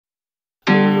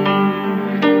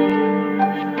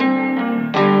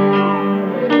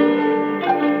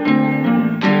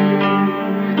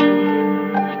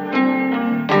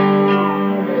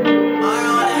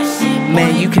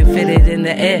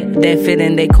that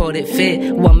feeling they called it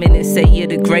fit. 1 minute say you're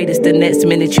the greatest, the next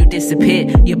minute you disappear.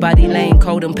 Your body laying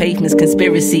cold on pavements,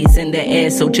 conspiracies in the air.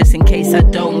 So just in case I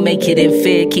don't make it in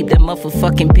fear, keep the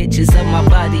motherfucking pictures of my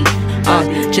body.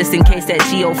 Just in case that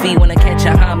GOV wanna catch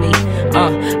a homie.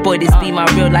 Boy, this be my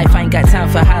real life, I ain't got time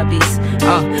for hobbies.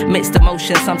 Mixed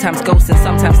emotions, sometimes ghosts and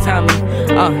sometimes Tommy.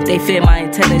 They fear my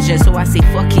intelligence, so I say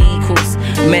fuck it equals.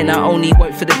 Men, I only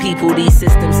work for the people, these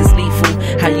systems is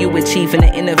lethal. How you achieving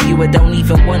an interviewer, don't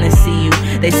even wanna see you.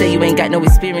 They say you ain't got no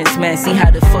experience, man, see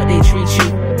how the fuck they treat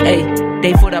you. Ayy,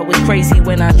 they thought I was crazy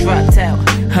when I dropped out.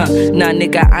 Nah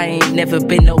nigga, I ain't never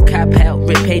been no cop out.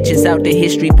 Rip pages out the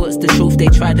history books, the truth they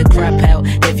try to crap out.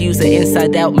 Their views are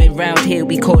inside out, man, round here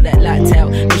we call that locked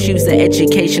out. Misuse the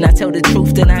education, I tell the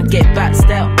truth then I get boxed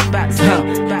out.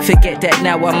 Forget that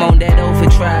now I'm on that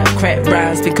overdrive. Crap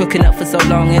rhymes, been cooking up for so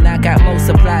long and I got more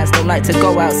supplies. Don't like to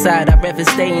go outside, I'd rather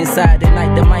stay inside and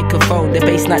like the microphone. The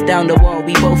bass not down the wall,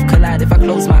 we both collide. If I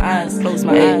close my eyes,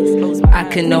 I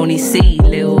can only see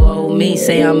little old me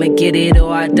say I'ma get it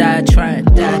or I die trying.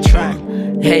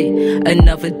 Hey,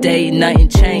 another day, nothing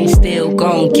changed, still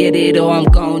gon' get it or I'm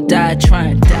gon' die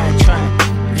trying.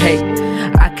 Hey,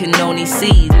 I can only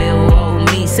see little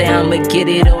old me say I'ma get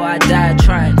it or I die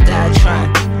trying.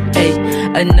 Hey,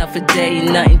 another day,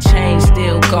 nothing changed,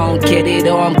 still gon' get it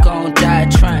or I'm gon' die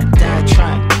trying.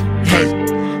 Hey,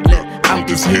 look, I'm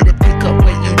just here to pick up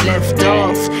where you left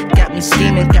off. Got me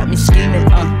scheming, look, I'm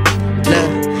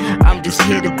just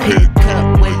here to pick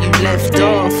up where you left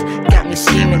off. Got me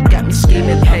scheming,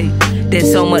 hey. There's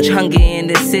so much hunger in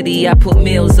the city, I put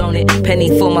meals on it. Penny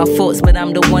for my thoughts, but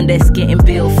I'm the one that's getting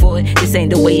billed for it. This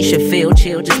ain't the way you should feel,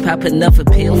 chill, just pop another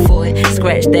pill for it.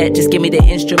 Scratch that, just give me the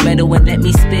instrumental and let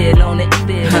me spill on it.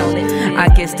 I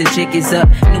guess the jig is up,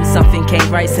 knew something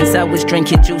came right since I was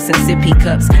drinking juice in sippy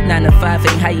cups. 9 to 5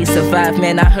 ain't how you survive,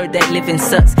 man, I heard that living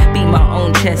sucks. Beat my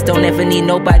own chest, don't ever need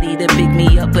nobody to pick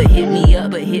me up, but hit me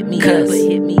up, cause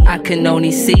I can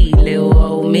only see little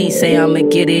old me say I'ma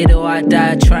get it or I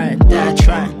die trying.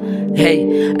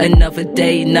 Hey, another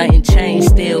day, nothing changed,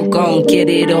 still gon' get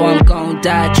it or I'm gon'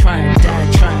 die trying.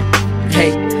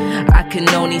 Hey, I can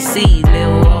only see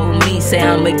little old me say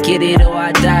I'ma get it or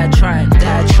I die trying.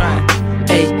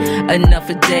 Hey,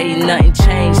 another day, nothing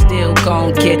changed, still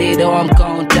gon' get it or I'm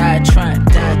gon' die trying.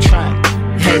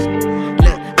 Hey,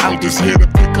 look, I'm just here to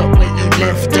pick up where you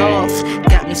left off.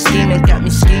 Got me scheming, look, I'm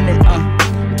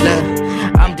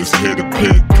just here to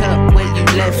pick up where you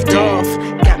left off.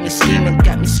 Got me scheming,